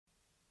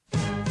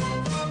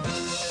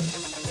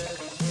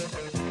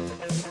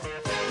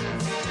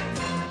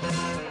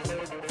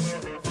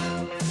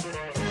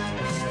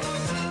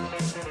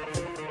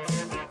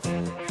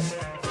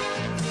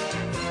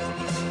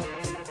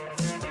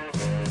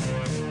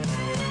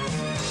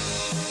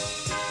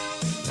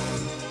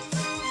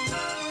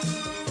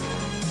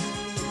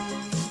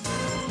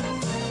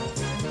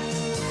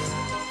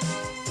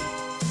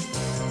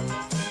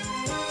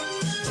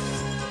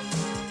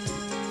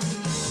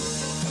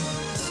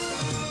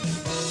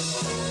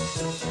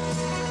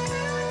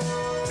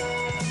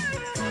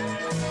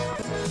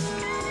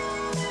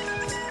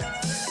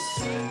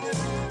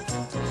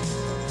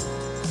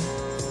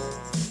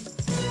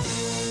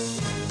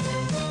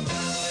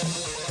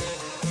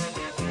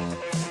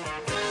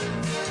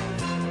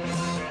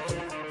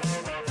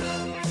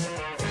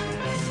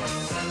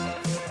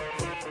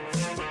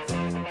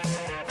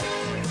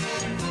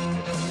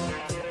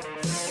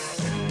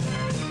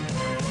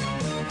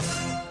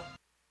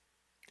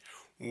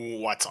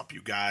What's up,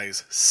 you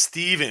guys?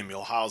 Steven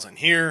Milhausen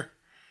here,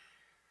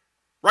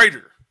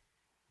 writer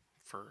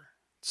for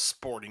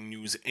Sporting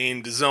News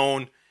and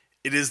DAZN.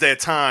 It is that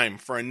time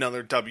for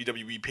another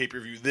WWE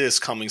pay-per-view this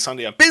coming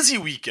Sunday, a busy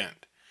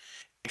weekend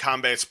in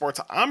combat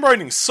sports. I'm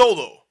writing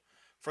solo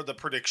for the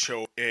Predict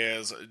Show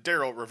as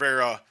Daryl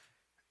Rivera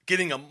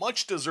getting a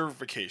much-deserved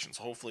vacation,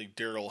 so hopefully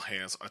Daryl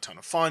has a ton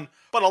of fun.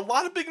 But a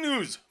lot of big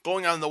news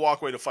going on in the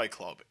Walkway to Fight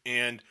Club,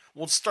 and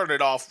we'll start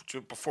it off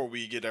before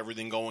we get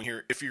everything going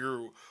here. If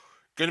you're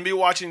going to be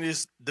watching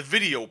the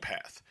video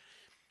path,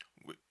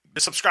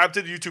 subscribe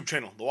to the YouTube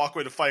channel, The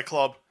Walkway to Fight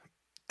Club.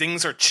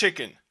 Things are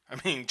chucking.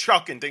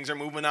 Things are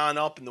moving on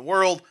up in the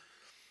world.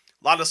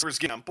 A lot of servers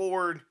getting on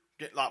board,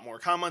 getting a lot more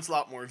comments, a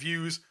lot more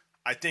views.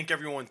 I thank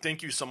everyone.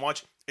 Thank you so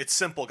much. It's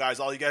simple, guys.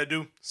 All you got to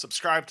do,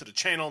 subscribe to the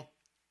channel.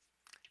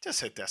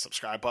 Just hit that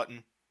subscribe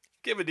button.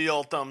 Give it the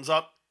old thumbs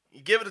up.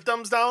 You give it a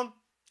thumbs down,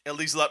 at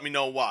least let me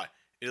know why.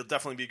 It'll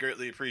definitely be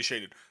greatly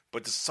appreciated.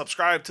 But just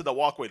subscribe to the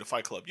Walkway to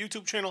Fight Club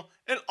YouTube channel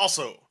and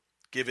also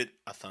give it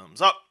a thumbs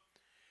up.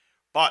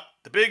 But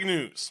the big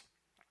news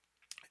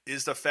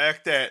is the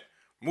fact that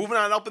moving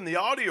on up in the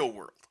audio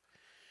world,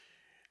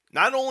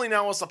 not only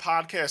now is the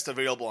podcast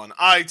available on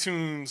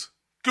iTunes,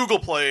 Google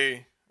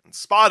Play, and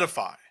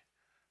Spotify,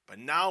 but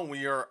now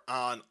we are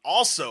on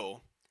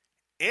also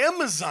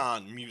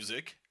Amazon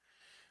Music.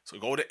 So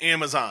go to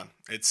Amazon.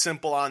 It's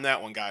simple on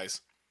that one,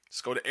 guys.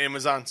 Just go to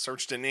Amazon,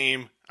 search the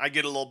name. I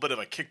get a little bit of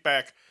a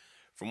kickback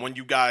from when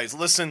you guys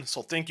listen.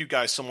 So thank you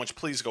guys so much.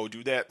 Please go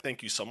do that.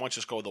 Thank you so much.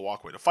 Just go to the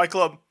Walkway to Fight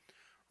Club.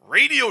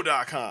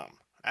 Radio.com.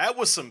 That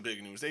was some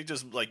big news. They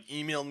just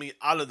emailed me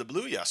out of the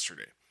blue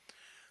yesterday.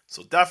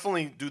 So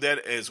definitely do that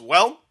as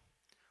well.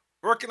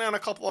 Working on a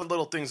couple of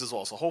little things as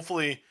well. So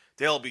hopefully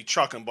they'll be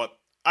trucking. But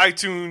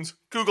iTunes,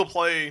 Google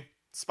Play,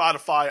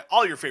 Spotify,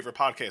 all your favorite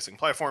podcasting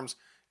platforms.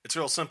 It's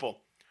real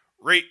simple.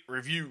 Rate,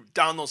 review,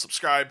 download,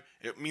 subscribe.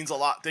 It means a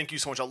lot. Thank you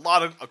so much.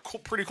 A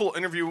pretty cool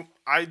interview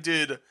I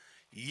did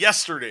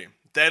yesterday.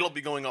 That'll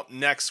be going up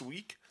next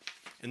week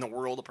in the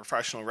world of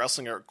professional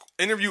wrestling. An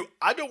interview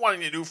I've been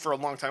wanting to do for a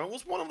long time. It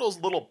was one of those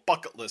little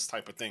bucket list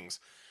type of things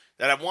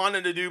that I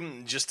wanted to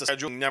do. Just the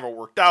schedule never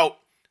worked out.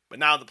 But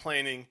now the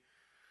planning,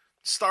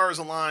 stars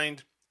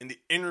aligned, and the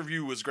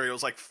interview was great. It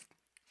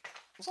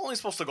was only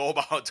supposed to go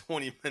about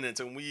 20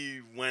 minutes, and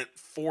we went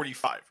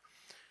 45.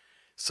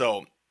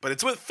 So, but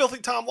it's with Filthy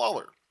Tom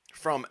Lawler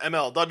from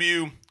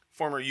MLW,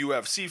 former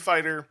UFC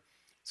fighter.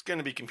 He's going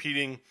to be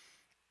competing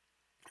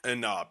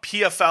in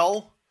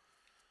PFL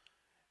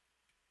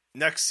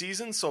next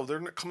season. So they're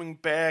coming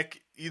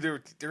back.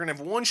 Either they're going to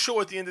have one show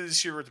at the end of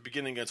this year or at the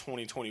beginning of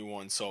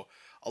 2021. So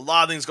a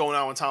lot of things going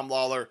on with Tom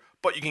Lawler,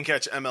 but you can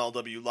catch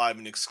MLW live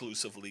and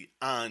exclusively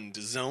on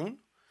DAZN.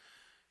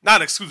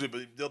 Not exclusive,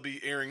 but they'll be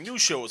airing new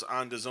shows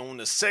on DAZN.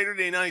 The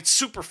Saturday Night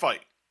Super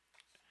Fight.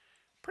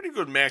 Pretty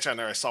good match on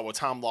there I saw with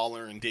Tom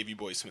Lawler and Davey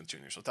Boy Smith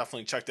Jr. So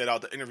definitely check that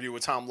out. The interview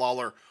with Tom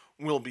Lawler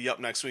will be up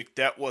next week.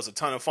 That was a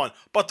ton of fun.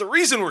 But the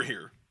reason we're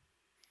here,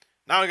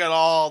 now we got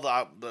all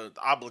the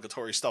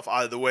obligatory stuff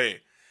out of the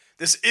way.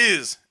 This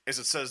is, as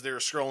it says there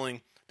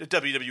scrolling, the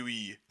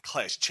WWE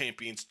Clash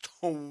Champions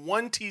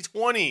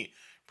 2020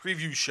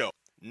 preview show.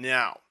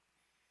 Now,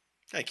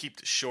 I keep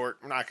this short.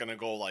 We're not going to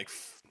go like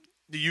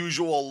the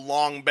usual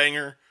long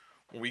banger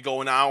where we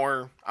go an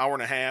hour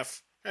and a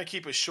half. I'm going to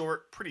keep it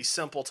short, pretty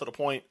simple to the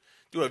point.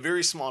 Do a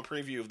very small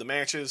preview of the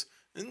matches,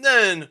 and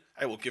then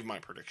I will give my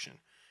prediction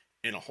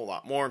and a whole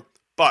lot more.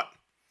 But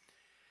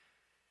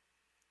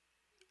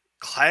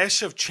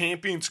Clash of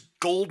Champions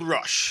Gold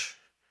Rush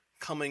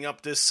coming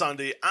up this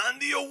Sunday on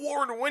the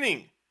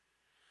award-winning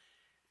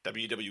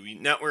WWE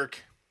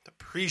Network. The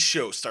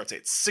pre-show starts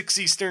at 6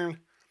 Eastern,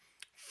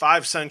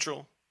 5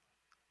 Central,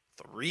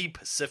 3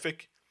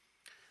 Pacific.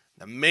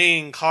 The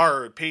main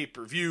card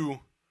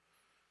pay-per-view,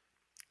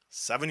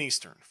 7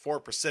 Eastern,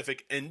 4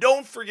 Pacific. And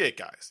don't forget,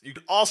 guys, you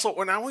can also,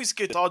 when I always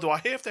get, do I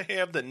have to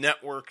have the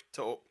network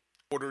to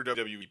order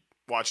WWE,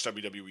 watch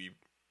WWE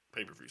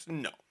pay-per-views?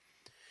 No.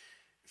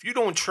 If you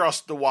don't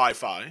trust the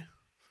Wi-Fi,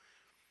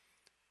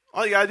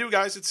 all you gotta do,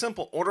 guys, it's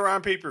simple. Order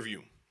on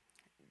pay-per-view.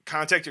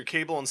 Contact your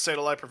cable and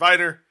satellite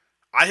provider.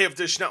 I have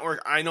Dish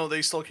Network. I know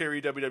they still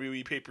carry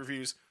WWE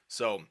pay-per-views.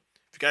 So if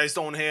you guys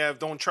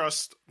don't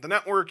trust the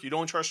network, you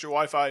don't trust your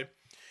Wi-Fi, you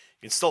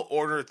can still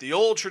order it the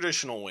old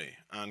traditional way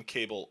on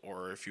cable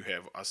or if you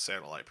have a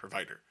satellite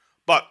provider.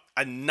 But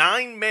a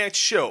 9-match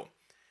show.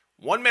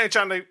 1 match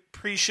on the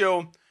pre-show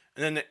and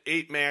then the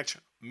 8-match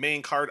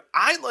main card.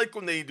 I like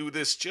when they do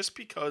this just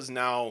because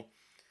now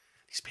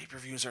these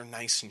pay-per-views are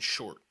nice and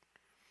short.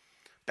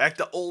 Back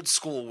the old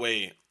school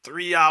way.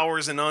 3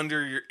 hours and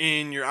under, you're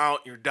in, you're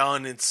out, you're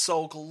done. It's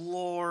so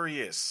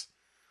glorious.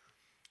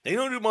 They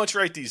don't do much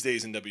right these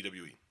days in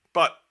WWE.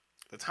 But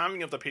the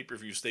timing of the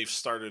pay-per-views, they've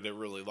started to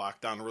really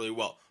lock down really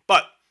well.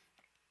 But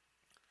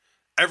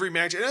every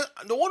match, and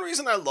the one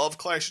reason I love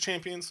Clash of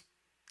Champions,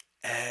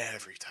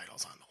 every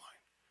title's on the line.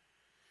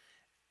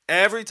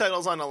 Every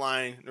title's on the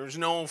line. There's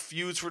no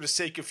feuds for the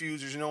sake of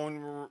feuds.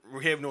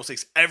 We have no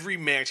stakes. Every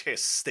match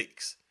has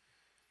stakes.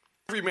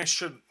 Every match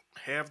should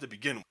have to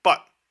begin with.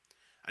 But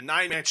A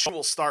 9-match show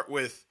will start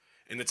with,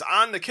 and it's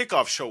on the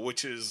kickoff show,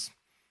 which is,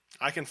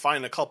 I can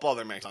find a couple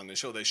other matches on this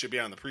show that should be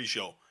on the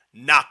pre-show.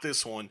 Not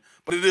this one,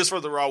 but it is for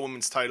the Raw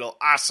Women's title.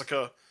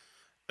 Asuka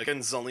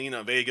against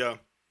Zelina Vega.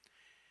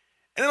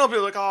 And then I'll be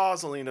like, oh,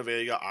 Zelina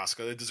Vega,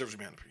 Asuka, that deserves to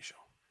be on the pre-show.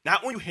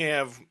 Not when you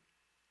have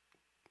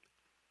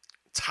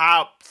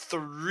top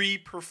 3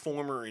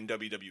 performer in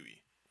WWE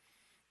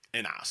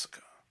in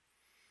Asuka.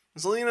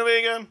 Zelina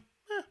Vega,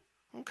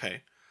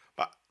 okay.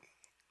 But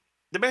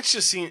the match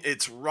just seems,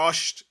 it's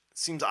rushed,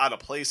 seems out of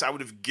place. I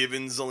would have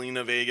given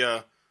Zelina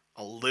Vega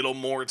a little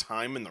more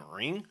time in the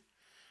ring.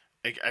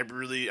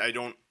 I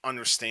don't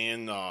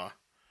understand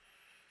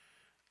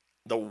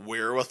the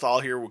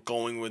wherewithal here with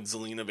going with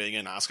Zelina Vega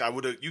and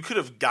Asuka. You could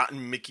have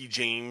gotten Mickie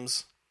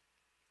James.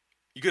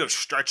 You could have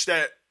stretched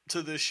that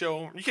to this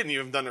show. You couldn't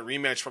even have done a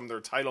rematch from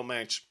their title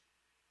match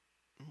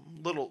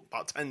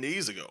about 10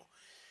 days ago.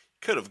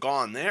 Could have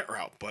gone that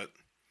route, but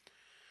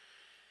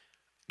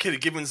could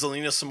have given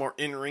Zelina some more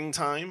in-ring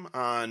time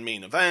on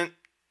main event.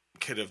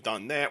 Could have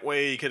done that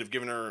way. Could have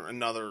given her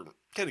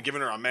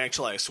a match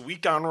last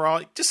week on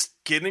Raw.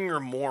 Just getting her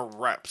more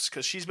reps,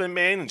 because she's been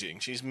managing.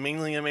 She's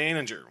mainly a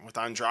manager with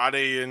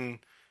Andrade and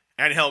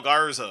Angel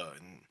Garza.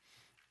 And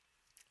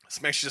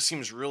this match just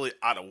seems really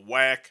out of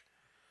whack.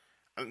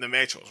 The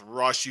match was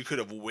rushed. You could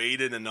have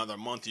waited another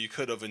month. You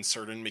could have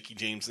inserted Mickie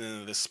James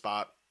into this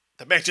spot.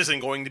 The match isn't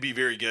going to be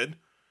very good,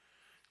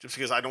 just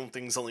because I don't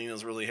think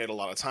Zelina's really had a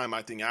lot of time.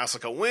 I think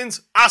Asuka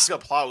wins. Asuka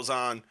plows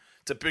on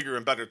to bigger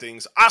and better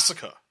things.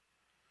 Asuka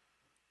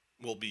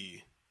will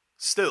be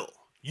still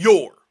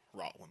your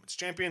Raw Women's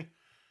Champion.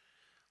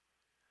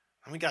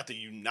 And we got the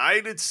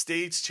United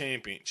States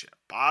Championship.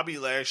 Bobby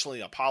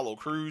Lashley, Apollo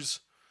Crews.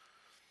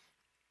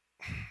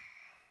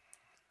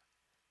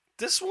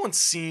 This one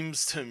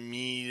seems to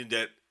me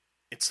that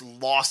it's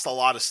lost a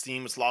lot of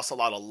steam. It's lost a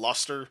lot of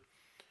luster.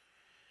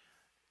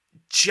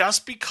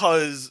 Just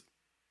because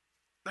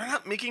they're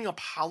not making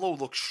Apollo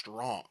look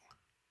strong.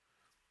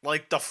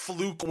 Like the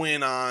fluke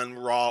win on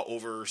Raw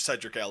over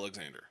Cedric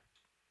Alexander.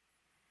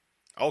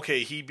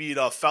 Okay, he beat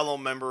a fellow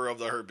member of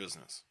the Hurt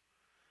Business.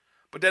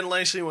 But then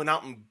Lashley went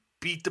out and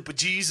beat the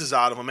bejesus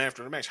out of him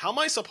after the match. How am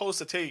I supposed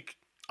to take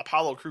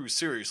Apollo Crews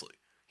seriously?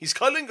 He's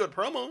cutting good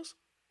promos.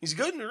 He's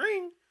good in the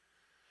ring.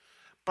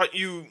 But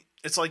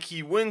it's like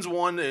he wins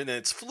one and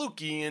it's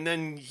fluky, and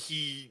then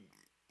he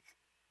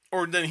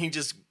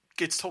just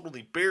gets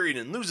totally buried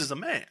and loses a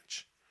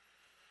match.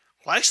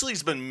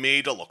 Lashley's been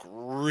made to look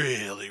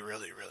really,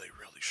 really, really,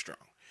 really strong.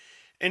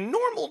 And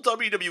normal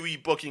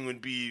WWE booking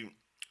would be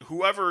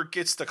whoever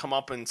gets the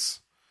comeuppance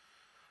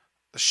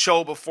the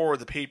show before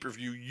the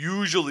pay-per-view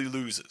usually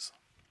loses.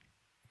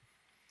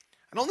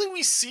 I don't think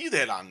we see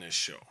that on this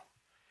show.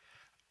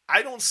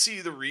 I don't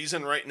see the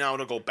reason right now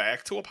to go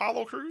back to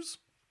Apollo Crews.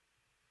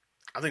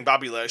 I think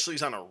Bobby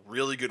Lashley's on a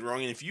really good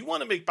run, and if you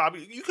want to make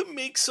you can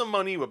make some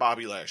money with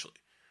Bobby Lashley.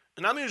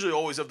 And I'm usually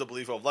always of the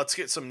belief of, let's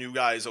get some new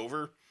guys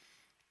over.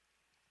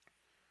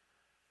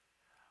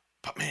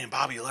 But man,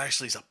 Bobby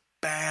Lashley's a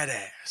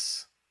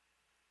badass.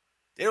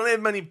 They don't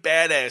have many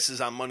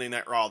badasses on Monday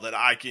Night Raw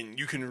that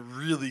you can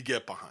really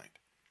get behind.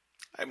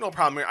 I have no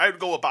problem here. I would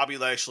go with Bobby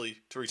Lashley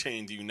to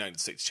retain the United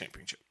States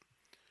Championship.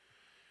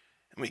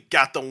 And we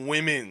got the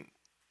women's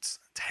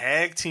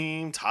tag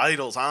team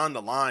titles on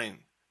the line.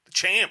 The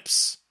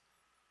champs.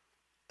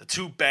 The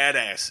two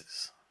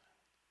badasses.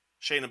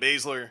 Shayna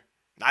Baszler,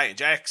 Nia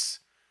Jax,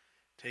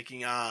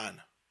 taking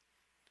on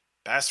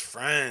best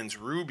friends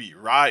Ruby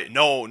Riott.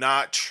 No,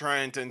 not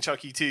Trent and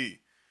Chucky T.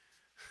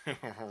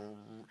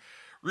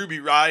 Ruby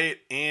Riott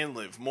and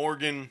Liv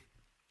Morgan.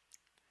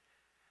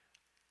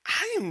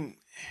 It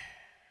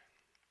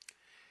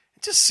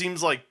just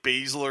seems like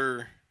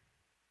Baszler,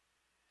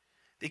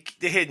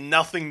 they had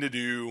nothing to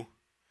do.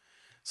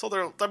 So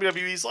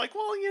WWE's like,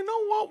 well, you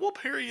know what? We'll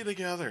pair you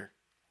together.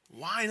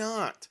 Why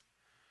not?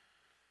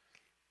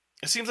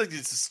 It seems like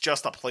this is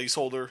just a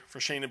placeholder for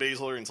Shayna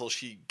Baszler until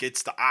she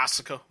gets to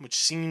Asuka,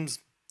 which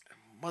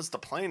was the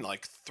plan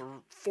like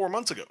 4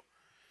 months ago.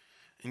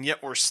 And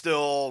yet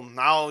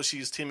now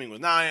she's teaming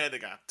with Nia. They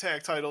got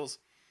tag titles.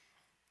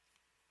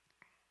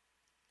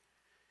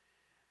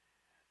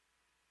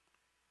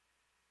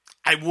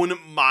 I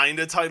wouldn't mind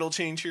a title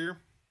change here.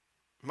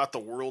 I'm not the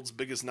world's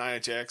biggest Nia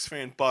Jax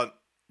fan, but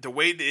the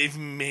way they've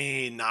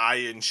made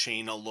Nia and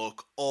Shayna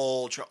look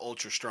ultra,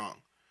 ultra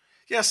strong.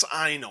 Yes,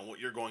 I know what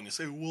you're going to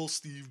say. Well,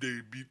 Steve,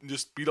 they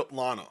just beat up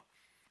Lana.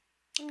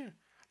 I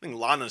think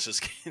Lana's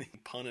just getting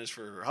punished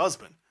for her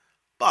husband.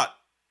 But,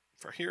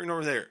 for here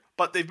nor there.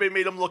 But they've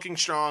made them looking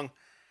strong.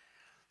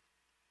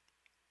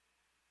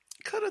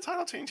 Could a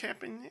title change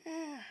happen?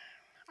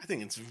 I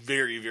think it's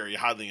very, very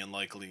highly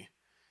unlikely.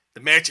 The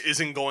match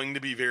isn't going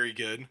to be very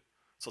good.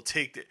 So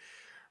take the...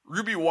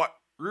 Ruby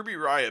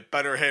Riott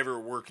better have her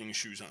working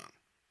shoes on.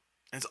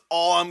 That's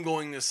all I'm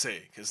going to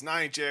say. Because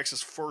Nia Jax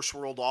is first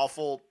world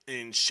awful.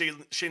 And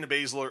Shayna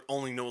Baszler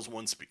only knows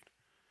one speed.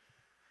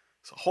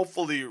 So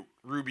hopefully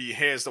Ruby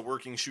has the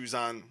working shoes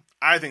on.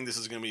 I think this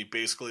is going to be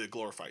basically a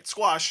glorified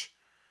squash.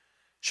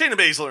 Shayna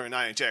Baszler and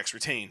Nia Jax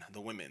retain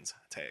the women's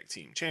tag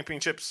team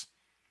championships.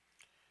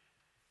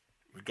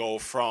 We go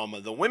from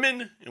the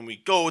women and we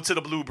go to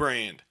the blue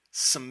brand.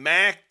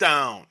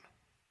 SmackDown.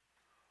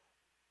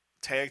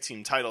 Tag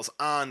team titles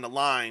on the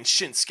line.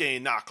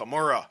 Shinsuke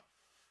Nakamura,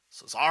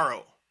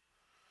 Cesaro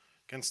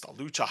against the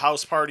Lucha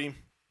House Party. I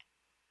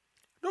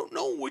don't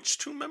know which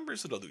two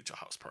members of the Lucha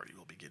House Party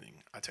will be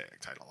getting a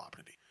tag title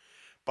opportunity.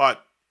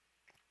 But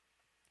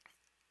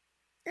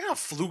in a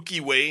fluky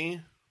way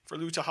for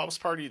Lucha House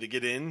Party to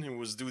get in, it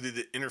was due to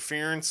the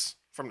interference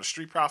from the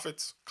Street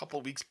Profits a couple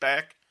of weeks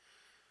back.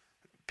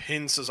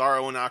 Pin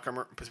Cesaro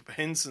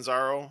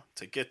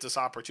to get this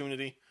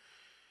opportunity.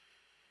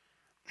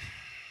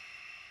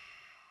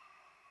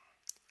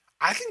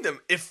 I think that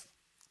if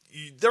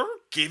they're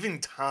given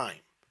time,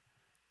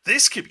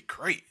 this could be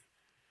great.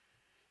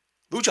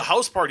 Lucha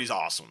House Party's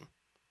awesome.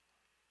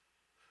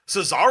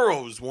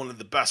 Cesaro is one of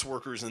the best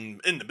workers in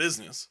the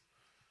business.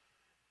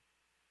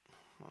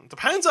 It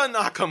depends on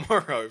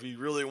Nakamura if you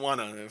really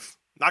want to. If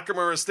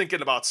Nakamura is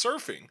thinking about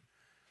surfing,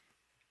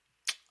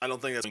 I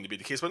don't think that's going to be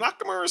the case. But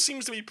Nakamura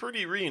seems to be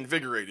pretty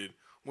reinvigorated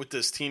with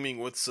this teaming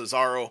with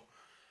Cesaro.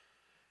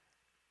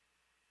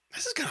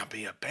 This is going to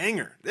be a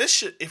banger. This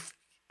should, if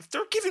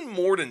they're given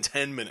more than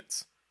 10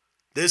 minutes,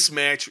 this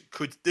match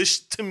could,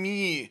 to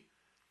me,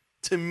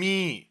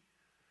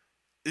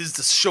 is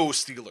the show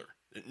stealer.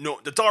 No,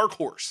 the dark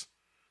horse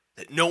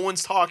that no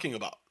one's talking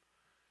about.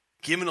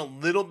 Given a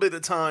little bit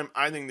of time,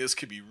 I think this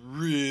could be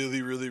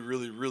really, really,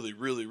 really, really,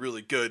 really,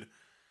 really good.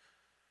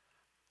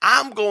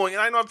 I'm going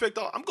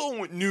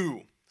with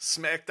new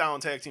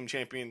SmackDown Tag Team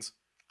Champions.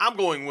 I'm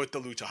going with the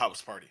Lucha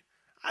House Party.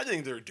 I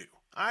think they're due.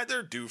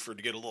 They're due to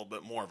get a little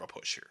bit more of a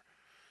push here.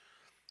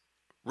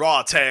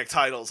 Raw tag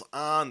titles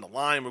on the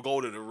line. We'll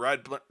go to the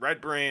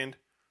red brand.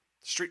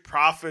 Street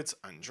Profits,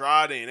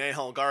 Andrade, and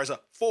Angel Garza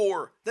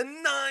for the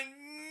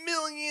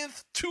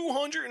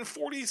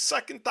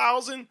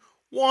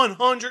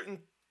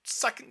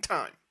 9,242,102nd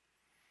time.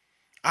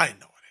 I know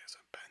it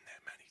hasn't been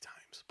that many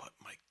times, but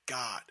my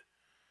God.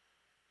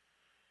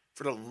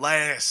 For the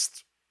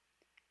last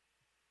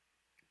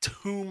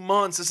 2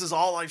 months, this is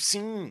all I've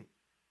seen.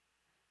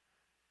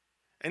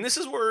 And this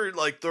is where,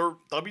 like, the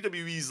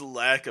WWE's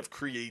lack of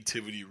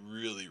creativity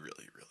really,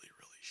 really, really,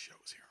 really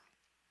shows here.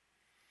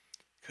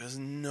 Because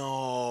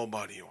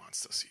nobody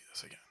wants to see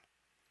this again.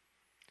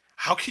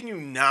 How can you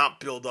not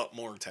build up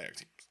more tag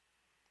teams?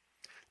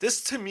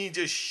 This, to me,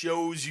 just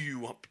shows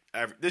you...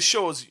 This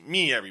shows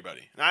me,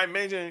 everybody. And I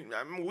imagine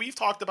we've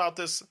talked about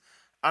this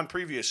on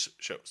previous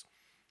shows.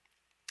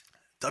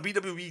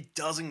 WWE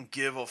doesn't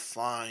give a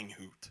flying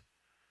hoot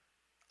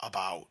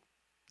about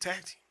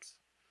tag teams.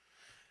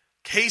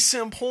 Case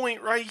in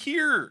point right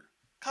here.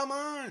 Come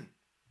on.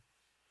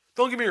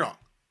 Don't get me wrong.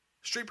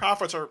 Street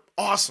Profits are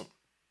awesome.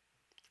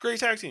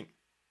 Great tag team.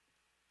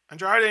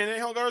 Andrade and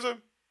Angel Garza.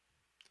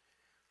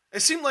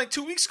 It seemed like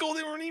 2 weeks ago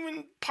they weren't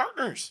even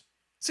partners.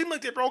 It seemed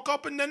like they broke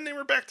up and then they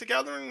were back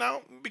together and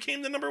now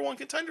became the number one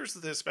contenders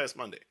this past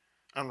Monday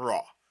on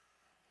Raw.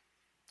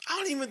 I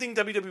don't even think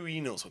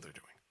WWE knows what they're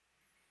doing.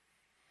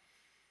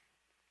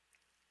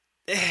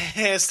 It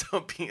has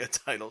to be a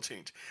title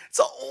change. It's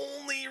the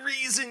only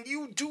reason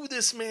you do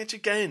this match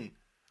again.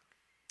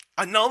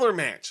 Another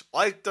match,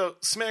 like the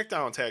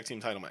SmackDown Tag Team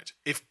title match.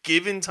 If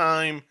given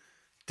time,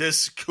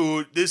 this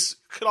could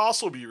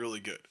also be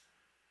really good.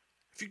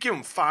 If you give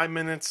them 5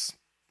 minutes,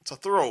 it's a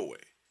throwaway.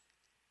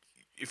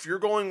 If you're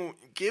going,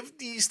 give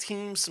these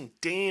teams some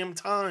damn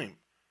time.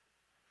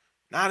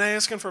 Not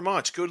asking for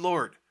much, good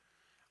Lord.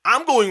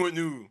 I'm going with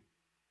new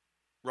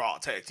Raw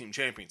Tag Team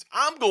Champions.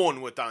 I'm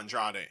going with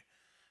Andrade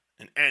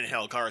and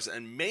Angel Garza,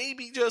 and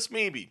maybe, just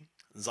maybe,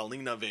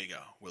 Zelina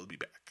Vega will be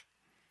back.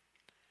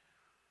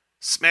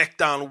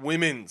 SmackDown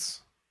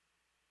Women's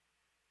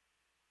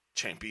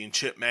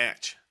Championship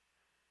match.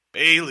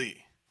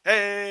 Bayley.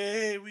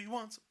 Hey, we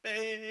want some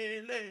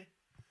Bayley.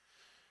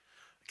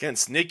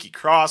 Against Nikki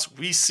Cross.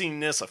 We seen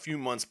this a few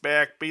months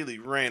back. Bayley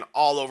ran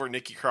all over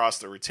Nikki Cross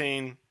to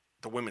retain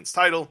the women's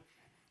title.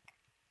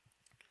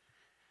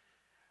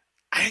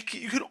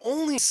 You could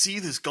only see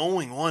this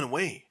going one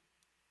way.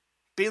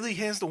 Bayley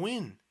has the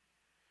win.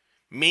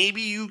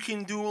 Maybe you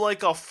can do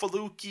like a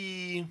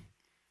fluky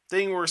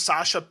thing where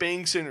Sasha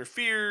Banks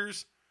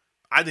interferes.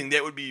 I think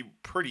that would be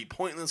pretty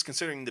pointless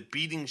considering the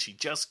beating she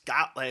just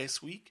got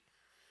last week.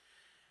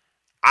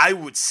 I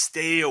would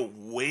stay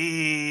away,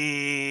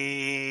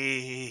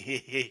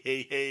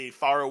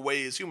 far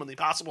away as humanly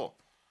possible.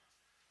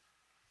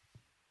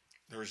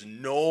 There's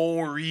no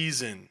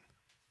reason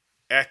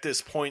at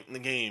this point in the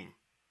game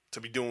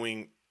to be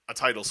doing a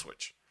title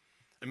switch.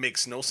 It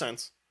makes no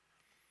sense.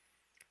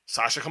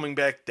 Sasha coming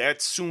back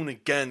that soon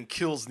again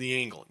kills the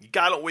angle. You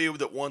got away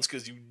with it once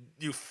because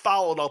you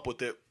followed up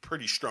with it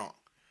pretty strong.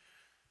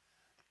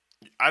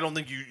 I don't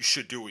think you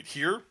should do it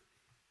here.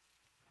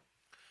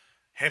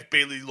 Have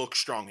Bayley look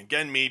strong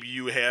again. Maybe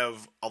you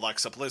have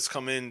Alexa Bliss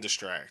come in,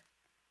 distract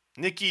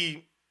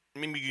Nikki.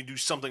 Maybe you do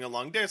something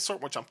along that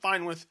sort, which I'm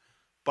fine with.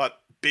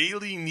 But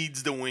Bayley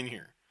needs the win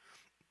here.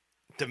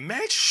 The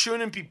match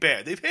shouldn't be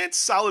bad. They've had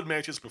solid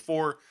matches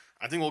before.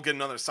 I think we'll get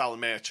another solid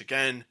match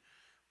again.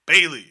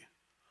 Bayley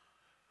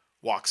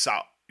walks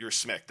out. your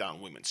SmackDown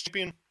Women's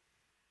Champion.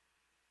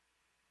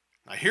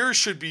 Now here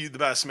should be the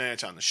best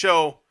match on the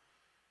show.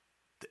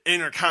 The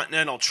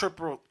Intercontinental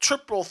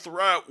triple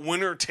threat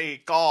winner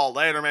take all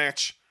ladder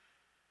match.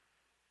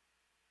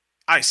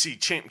 IC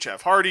Champ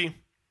Jeff Hardy,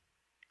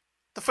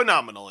 the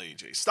phenomenal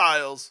AJ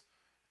Styles,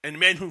 and the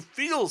man who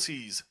feels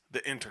he's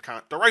the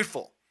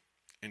rightful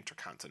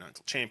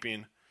Intercontinental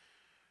Champion,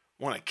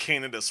 one of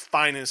Canada's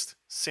finest,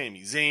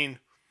 Sami Zayn.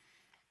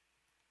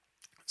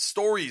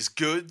 Story's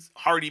good.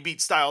 Hardy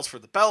beat Styles for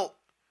the belt.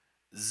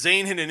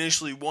 Zayn had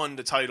initially won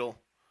the title,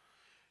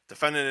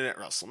 defended it at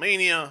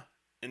WrestleMania,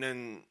 and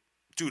then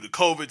due to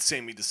COVID,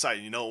 Sami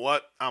decided, you know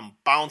what, I'm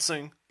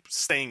bouncing,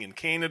 staying in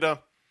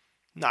Canada,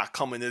 not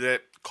coming to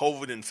that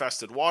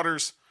COVID-infested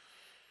waters.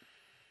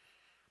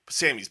 But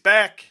Sami's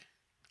back.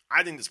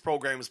 I think this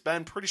program has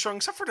been pretty strong,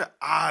 except for the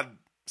odd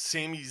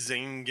Sami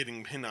Zayn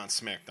getting pinned on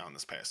SmackDown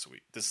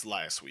this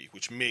last week,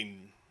 which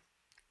made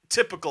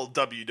typical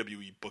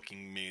WWE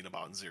booking made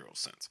about 0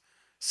 sense.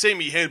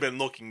 Sami had been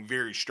looking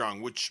very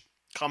strong, which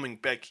coming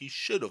back he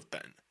should have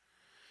been.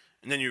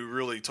 And then you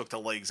really took the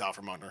legs out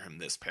from under him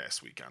this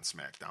past week on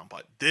SmackDown.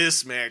 But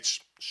this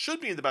match should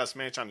be the best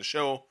match on the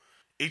show.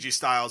 AJ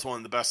Styles, one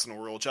of the best in the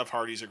world. Jeff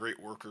Hardy's a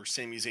great worker.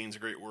 Sami Zayn's a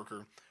great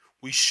worker.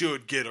 We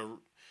should get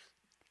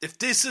if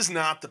this is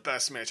not the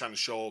best match on the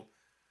show,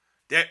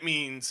 that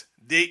means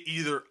they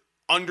either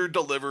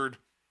under-delivered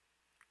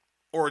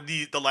or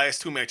the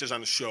last 2 matches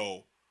on the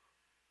show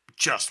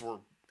just were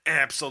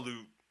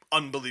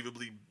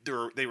unbelievably,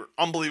 they were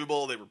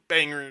unbelievable. They were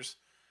bangers.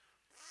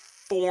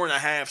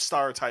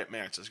 4.5-star type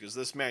matches, because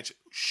this match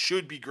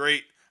should be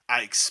great.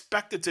 I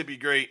expect it to be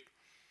great.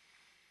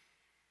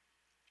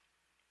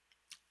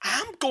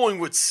 I'm going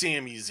with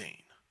Sami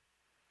Zayn.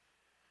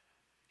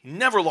 He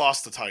never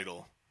lost the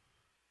title.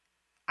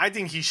 I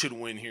think he should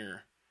win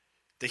here.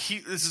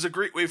 This is a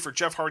great way for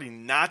Jeff Hardy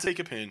not to take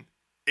a pin.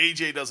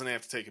 AJ doesn't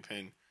have to take a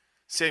pin.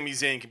 Sami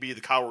Zayn can be the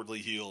cowardly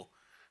heel.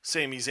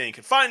 Sami Zayn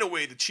can find a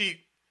way to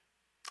cheat.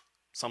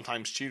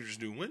 Sometimes cheaters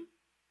do win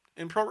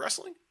in pro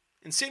wrestling.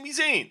 And Sami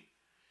Zayn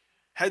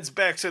heads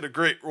back to the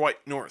Great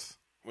White North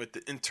with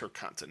the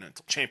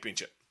Intercontinental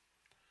Championship.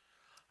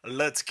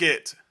 Let's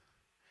get...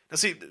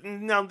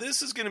 Now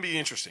this is going to be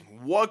interesting.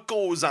 What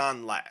goes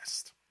on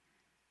last?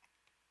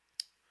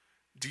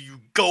 Do you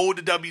go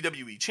to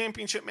WWE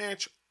Championship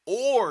match,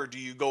 or do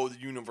you go the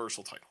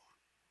Universal title?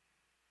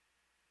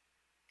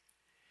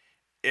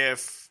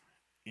 If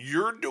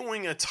you're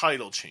doing a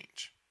title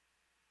change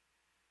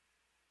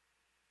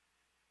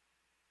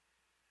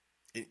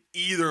in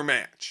either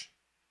match,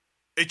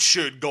 it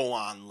should go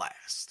on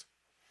last.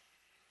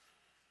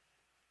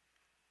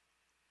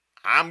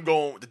 I'm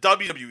going... The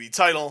WWE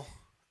title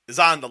is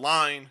on the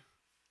line.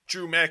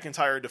 Drew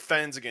McIntyre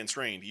defends against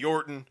Randy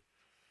Orton.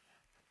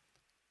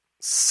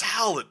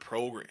 Solid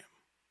program.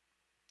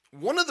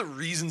 One of the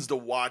reasons to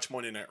watch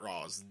Monday Night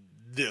Raw is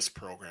this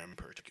program in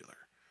particular.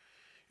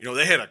 You know,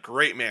 they had a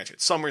great match at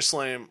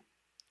SummerSlam.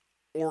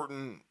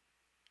 Orton,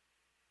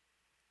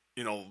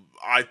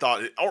 I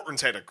thought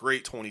Orton's had a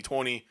great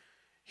 2020.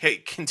 Hey,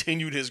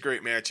 continued his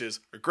great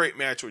matches. A great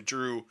match with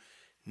Drew.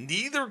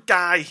 Neither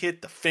guy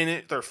hit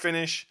their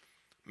finish.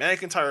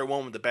 McIntyre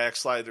won with the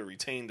backslide to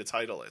retain the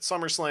title at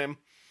SummerSlam.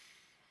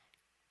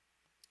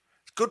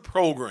 It's a good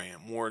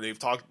program where they've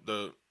talked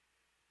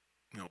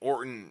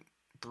Orton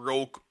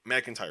broke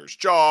McIntyre's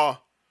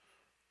jaw.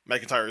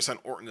 McIntyre sent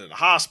Orton to the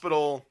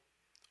hospital.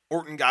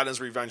 Orton got his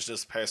revenge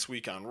this past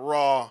week on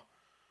Raw.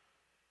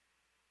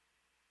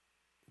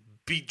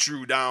 Beat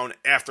Drew down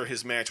after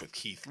his match with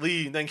Keith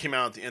Lee. Then came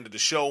out at the end of the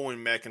show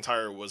when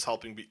McIntyre was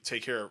helping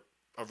take care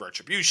of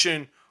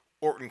Retribution.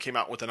 Orton came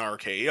out with an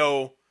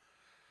RKO.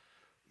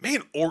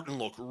 Made Orton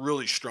look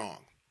really strong.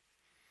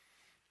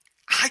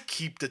 I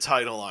keep the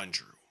title on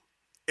Drew.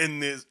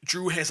 And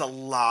Drew has a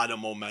lot of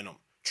momentum.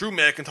 Drew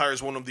McIntyre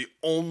is one of the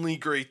only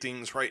great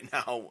things right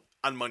now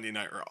on Monday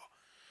Night Raw.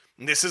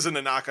 And this isn't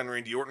a knock on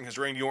Randy Orton, because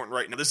Randy Orton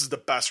right now, this is the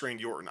best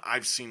Randy Orton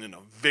I've seen in a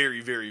very,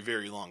 very,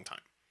 very long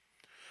time.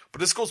 But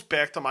this goes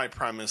back to my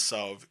premise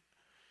of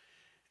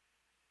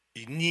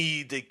you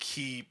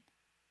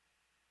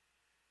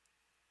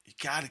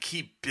got to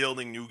keep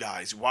building new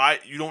guys. Why?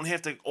 You don't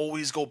have to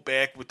always go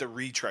back with the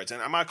retreads.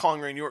 And I'm not calling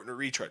Randy Orton a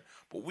retread.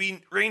 But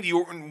Randy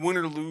Orton, win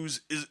or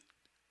lose,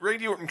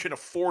 Randy Orton can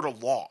afford a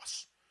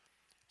loss.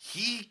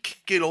 He can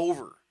get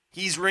over.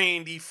 He's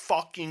Randy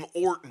fucking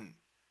Orton.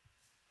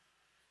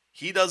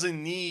 He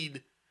doesn't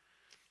need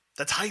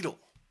the title.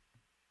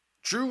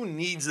 Drew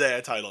needs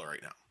that title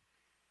right now.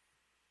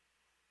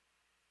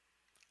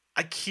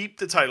 I keep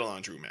the title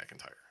on Drew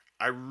McIntyre.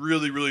 I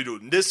really, really do.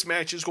 And this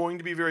match is going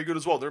to be very good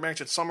as well. Their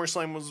match at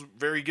SummerSlam was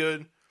very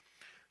good.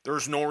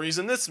 There's no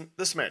reason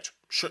this match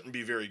shouldn't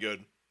be very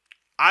good.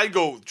 I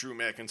go with Drew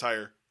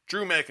McIntyre.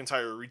 Drew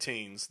McIntyre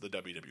retains the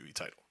WWE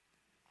title.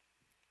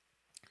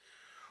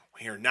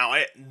 We are now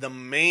at the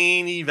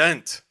main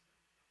event.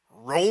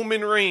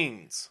 Roman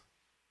Reigns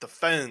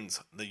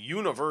defends the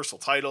Universal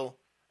title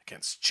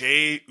against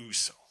Jey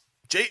Uso.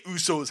 Jey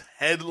Uso is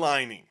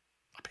headlining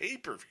a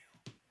pay-per-view.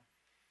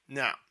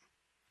 Now,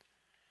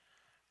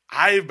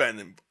 I've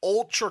been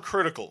ultra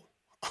critical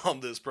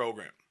of this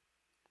program.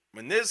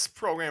 When this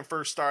program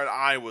first started,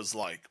 I was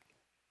like,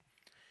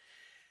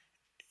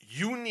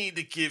 you need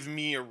to give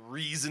me a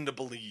reason to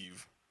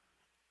believe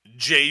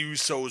Jey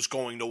Uso is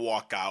going to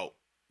walk out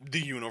the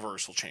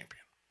Universal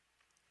Champion.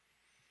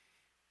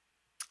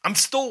 I'm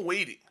still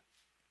waiting.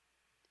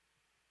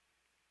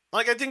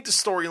 Like, I think the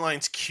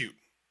storyline's cute.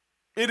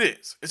 It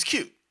is. It's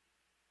cute.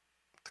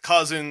 The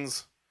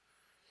cousins.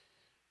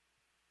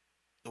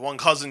 The one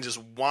cousin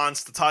just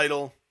wants the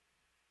title.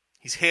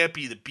 He's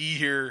happy to be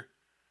here.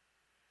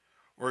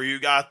 Where you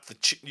got the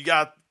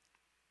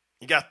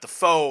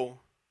foe,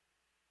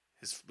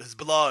 his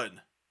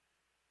blood.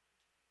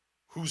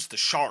 Who's the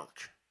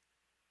shark?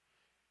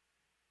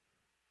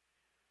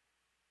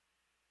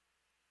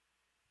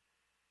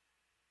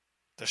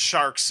 The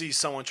shark sees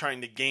someone trying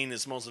to gain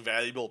his most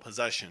valuable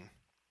possession.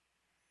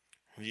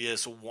 He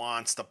just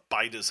wants to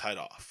bite his head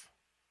off.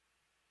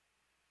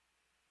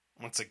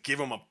 Wants to give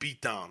him a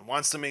beatdown.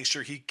 Wants to make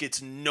sure he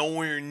gets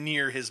nowhere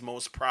near his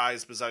most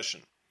prized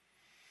possession.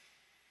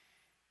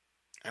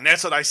 And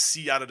that's what I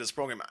see out of this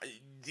program.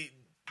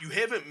 You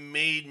haven't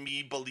made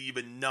me believe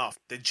enough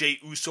that Jey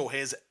Uso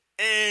has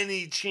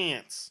any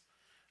chance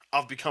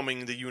of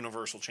becoming the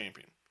Universal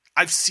Champion.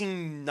 I've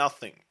seen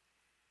nothing.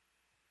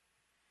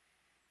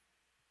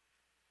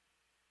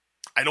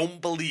 I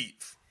don't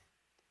believe.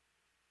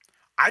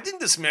 I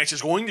think this match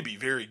is going to be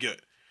very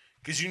good.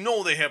 Because you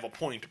know they have a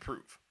point to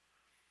prove.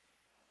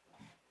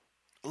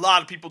 A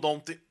lot of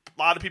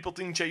people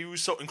think Jey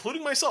Uso,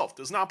 including myself,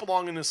 does not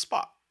belong in this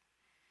spot.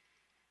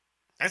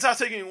 That's not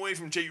taking away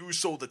from Jey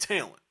Uso the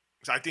talent.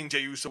 Because I think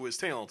Jey Uso is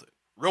talented.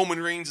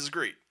 Roman Reigns is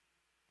great.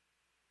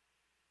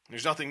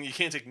 There's nothing, you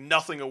can't take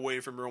nothing away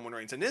from Roman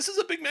Reigns. And this is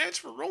a big match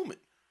for Roman.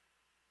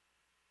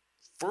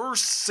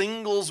 First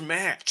singles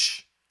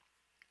match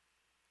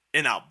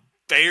in a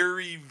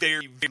very,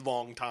 very, very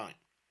long time.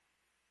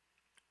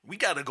 We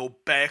got to go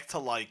back to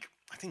I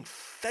think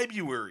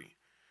February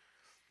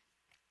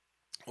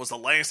was the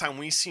last time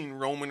we seen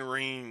Roman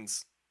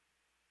Reigns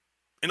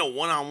in a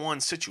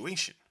one-on-one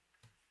situation.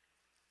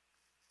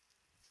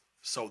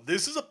 So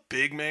this is a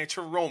big match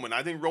for Roman.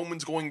 I think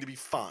Roman's going to be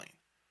fine.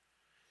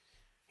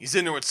 He's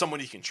in there with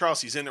someone he can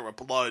trust. He's in there with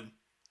blood.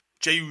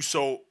 Jey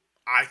Uso,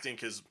 I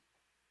think,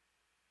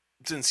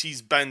 since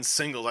he's been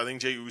singles, I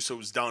think Jey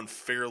Uso's done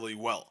fairly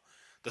well.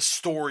 The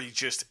story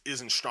just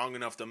isn't strong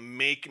enough to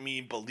make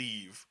me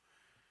believe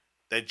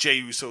that Jey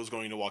Uso is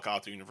going to walk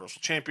out the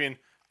Universal Champion.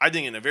 I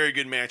think in a very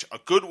good match, a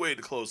good way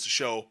to close the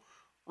show,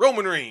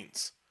 Roman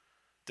Reigns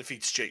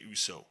defeats Jey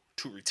Uso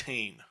to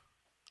retain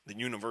the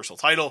Universal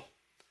title.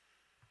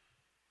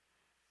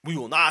 We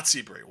will not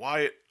see Bray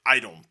Wyatt, I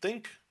don't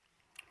think.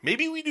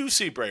 Maybe we do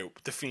see Bray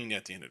defeating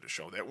at the end of the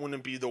show. That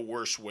wouldn't be the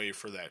worst way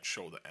for that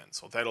show to end.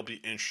 So that'll be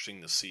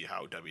interesting to see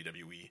how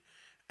WWE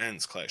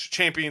ends Clash of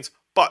Champions.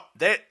 But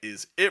that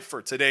is it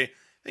for today.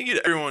 Thank you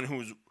to everyone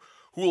who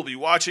will be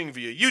watching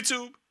via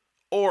YouTube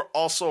or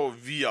also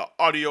via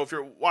audio. If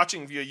you're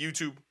watching via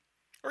YouTube,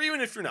 or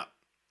even if you're not,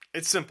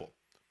 it's simple.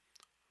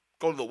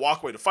 Go to the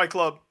Walkway to Fight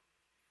Club.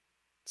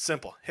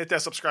 Simple. Hit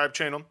that subscribe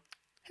channel.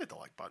 Hit the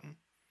like button.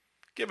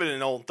 Give it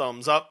an old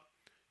thumbs up.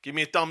 Give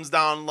me a thumbs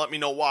down. Let me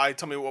know why.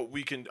 Tell me what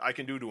I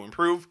can do to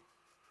improve.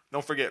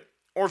 Don't forget.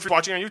 Or if you're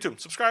watching on YouTube,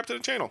 subscribe to the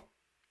channel.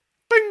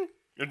 Bing!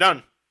 You're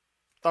done.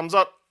 Thumbs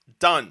up.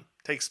 Done.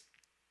 Takes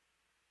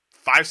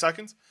 5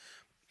 seconds.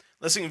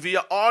 Listening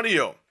via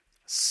audio.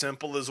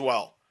 Simple as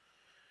well.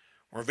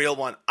 We're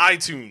available on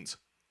iTunes,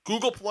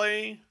 Google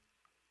Play,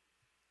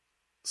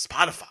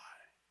 Spotify,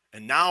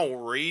 and now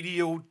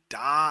radio.com.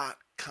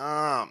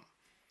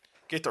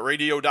 Get the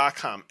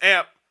radio.com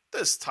app.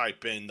 Just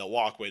type in the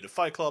Walkway to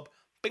Fight Club.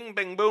 Bing,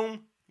 bing,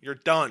 boom. You're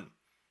done.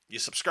 You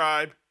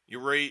subscribe, you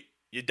rate,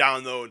 you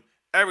download.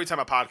 Every time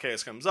a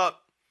podcast comes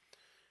up,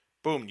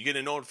 boom, you get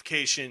a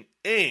notification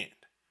and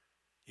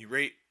you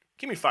rate.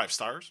 Give me 5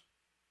 stars.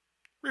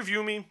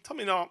 Review me. Tell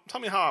me how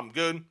I'm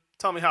good.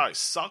 Tell me how I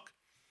suck.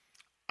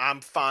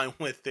 I'm fine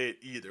with it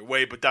either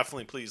way, but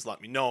definitely please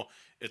let me know.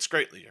 It's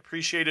greatly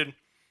appreciated.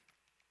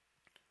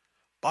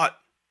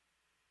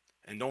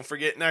 And don't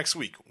forget, next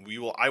week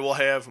I will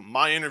have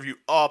my interview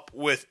up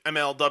with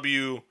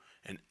MLW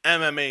and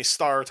MMA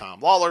star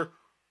Tom Lawler.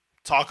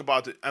 Talk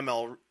about the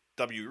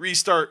MLW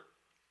restart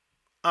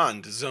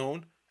on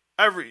DAZN.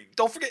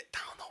 Don't forget,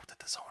 download the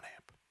DAZN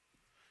app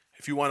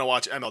if you want to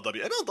watch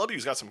MLW.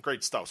 MLW's got some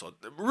great stuff. So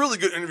a really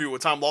good interview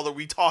with Tom Lawler.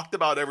 We talked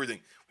about everything.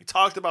 We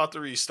talked about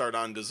the restart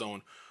on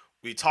DAZN.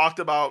 We talked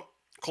about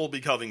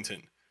Colby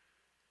Covington.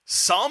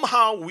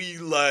 Somehow we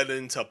led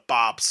into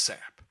Bob Sapp.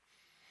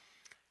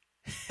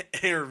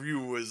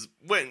 Interview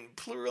went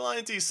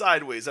plurality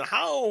sideways, and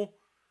how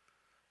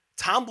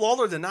Tom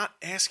Lawler did not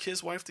ask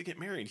his wife to get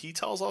married. He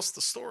tells us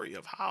the story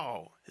of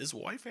how his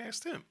wife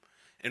asked him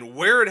and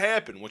where it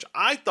happened, which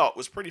I thought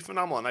was pretty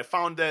phenomenal, and I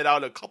found that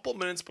out a couple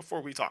minutes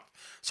before we talked.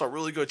 So a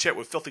really good chat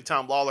with Filthy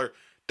Tom Lawler.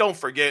 Don't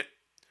forget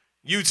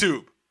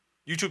YouTube,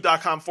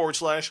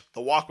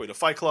 youtube.com/The Walkway to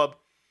Fight Club.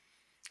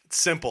 It's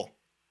simple.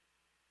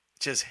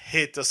 Just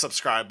hit the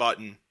subscribe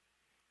button.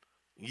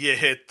 you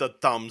hit the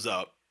thumbs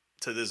up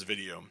to this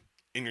video,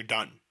 and you're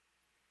done.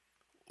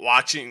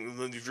 Watching,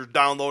 if you're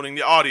downloading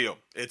the audio,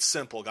 it's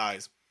simple,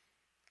 guys.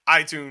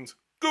 iTunes,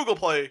 Google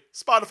Play,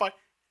 Spotify,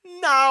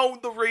 now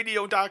the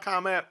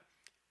radio.com app.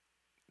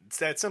 It's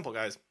that simple,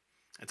 guys.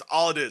 That's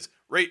all it is.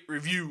 Rate,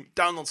 review,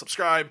 download,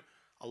 subscribe.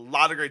 A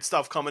lot of great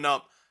stuff coming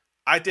up.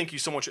 I thank you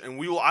so much, and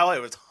I'll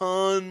have a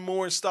ton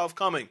more stuff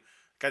coming.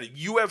 Got a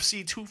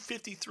UFC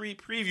 253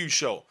 preview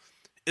show.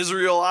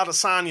 Israel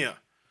Adesanya,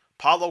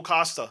 Paulo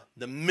Costa,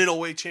 the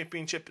middleweight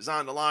championship is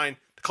on the line.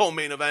 The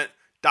co-main event,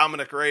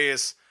 Dominic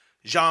Reyes,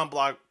 Jan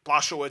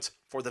Blachowicz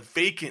for the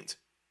vacant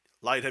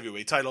light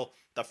heavyweight title.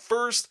 The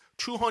first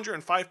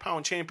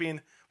 205-pound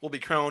champion will be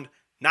crowned,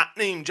 not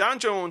named John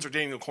Jones or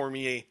Daniel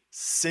Cormier,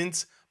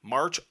 since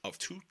March of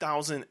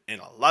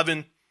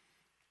 2011.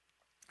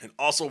 And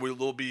also, there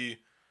will be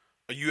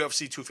a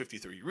UFC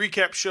 253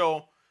 recap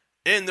show,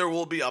 and there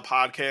will be a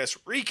podcast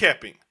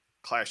recapping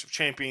Clash of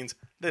Champions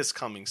this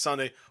coming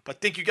Sunday.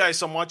 But thank you guys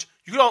so much.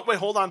 Wait,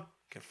 hold on. You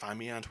can find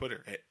me on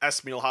Twitter at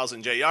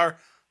SMielhausenJR.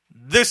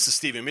 This is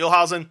Steven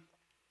Mielhausen.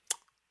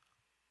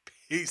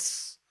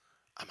 Peace.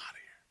 I'm out of here.